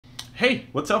Hey,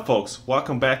 what's up folks?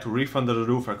 Welcome back to Reef Under the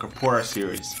Roof Acropora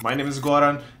series. My name is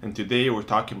Goran and today we're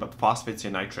talking about phosphates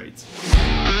and nitrates.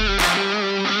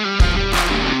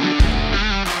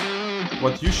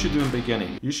 What you should do in the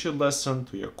beginning, you should listen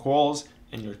to your corals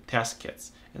and your test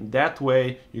kits. And that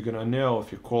way you're gonna know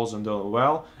if your corals are doing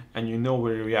well and you know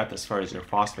where you're at as far as your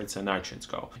phosphates and nitrates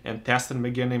go. And test in the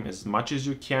beginning as much as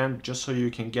you can just so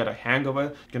you can get a hang of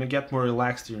it. You're gonna get more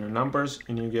relaxed in your numbers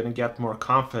and you're gonna get more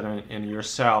confident in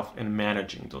yourself in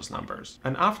managing those numbers.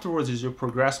 And afterwards, as you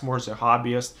progress more as a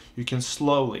hobbyist, you can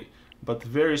slowly, but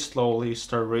very slowly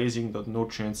start raising the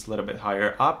nutrients a little bit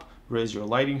higher up, raise your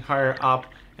lighting higher up,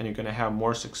 and you're going to have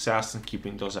more success in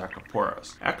keeping those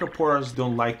acroporas. Acroporas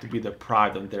don't like to be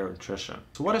deprived of their nutrition.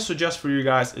 So what I suggest for you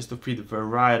guys is to feed a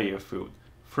variety of food.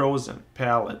 Frozen,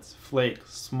 pellets,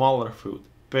 flakes, smaller food,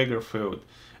 bigger food.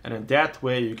 And in that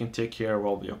way you can take care of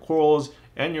all your corals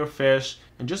and your fish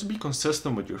and just be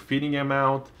consistent with your feeding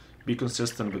amount. Be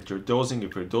consistent with your dosing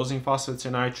if you're dosing phosphates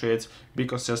and nitrates. Be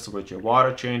consistent with your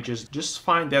water changes. Just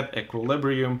find that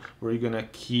equilibrium where you're gonna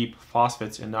keep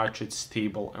phosphates and nitrates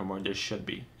stable and where they should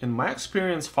be. In my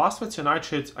experience, phosphates and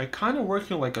nitrates are kind of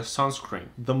working like a sunscreen.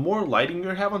 The more lighting you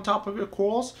have on top of your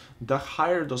corals, the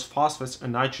higher those phosphates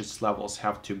and nitrates levels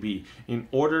have to be in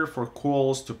order for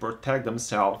corals to protect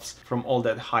themselves from all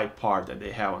that high par that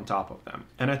they have on top of them.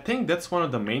 And I think that's one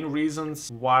of the main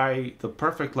reasons why the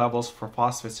perfect levels for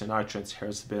phosphates and nitrates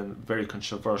has been very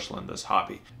controversial in this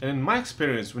hobby. And in my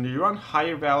experience, when you run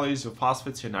higher values of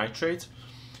phosphates and nitrates,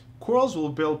 corals will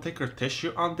build thicker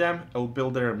tissue on them, it will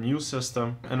build their immune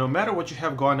system, and no matter what you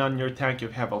have going on in your tank,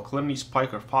 if you have alkalinity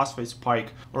spike or phosphate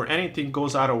spike or anything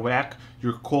goes out of whack,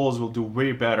 your corals will do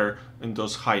way better in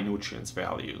those high nutrients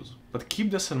values. But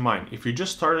keep this in mind, if you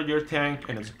just started your tank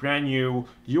and it's brand new,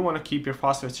 you want to keep your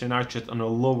phosphates and nitrates on a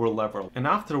lower level. And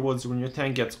afterwards, when your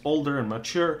tank gets older and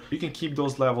mature, you can keep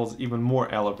those levels even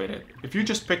more elevated. If you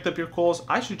just picked up your corals,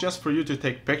 I suggest for you to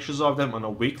take pictures of them on a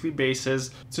weekly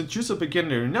basis. Since you're a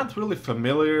beginner, you're not really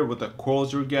familiar with the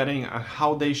corals you're getting and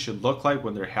how they should look like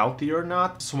when they're healthy or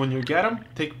not. So when you get them,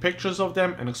 take pictures of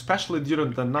them, and especially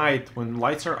during the night when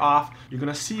lights are off, you're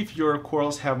gonna see if your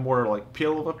corals have more like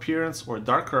pale appearance or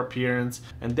darker appearance.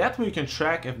 And that way you can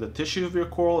track if the tissue of your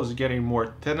coral is getting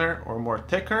more thinner or more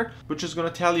thicker, which is going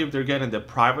to tell you if they're getting the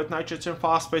private nitrates and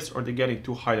phosphates or they're getting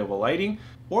too high of a lighting,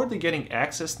 or they're getting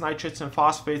excess nitrates and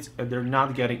phosphates and they're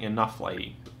not getting enough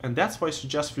lighting. And that's why I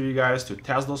suggest for you guys to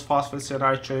test those phosphates and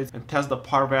nitrates and test the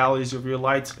par values of your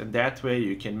lights, and that way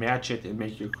you can match it and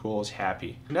make your corals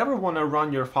happy. You never want to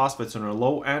run your phosphates on a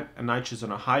low end and nitrates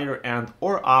on a higher end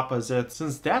or opposite,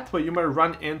 since that way you might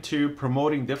run into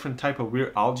promoting different type of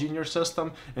weird algae in your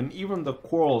system, and even the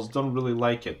corals don't really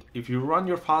like it. If you run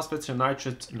your phosphates and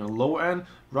nitrates in a low end,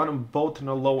 run them both in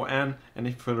a low end, and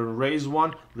if you raise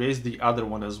one, raise the other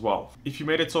one as well. If you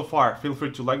made it so far, feel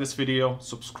free to like this video,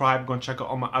 subscribe, go and check out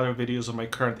all my other videos on my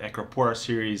current Acropora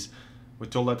series.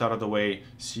 With all that out of the way,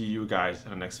 see you guys in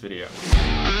the next video.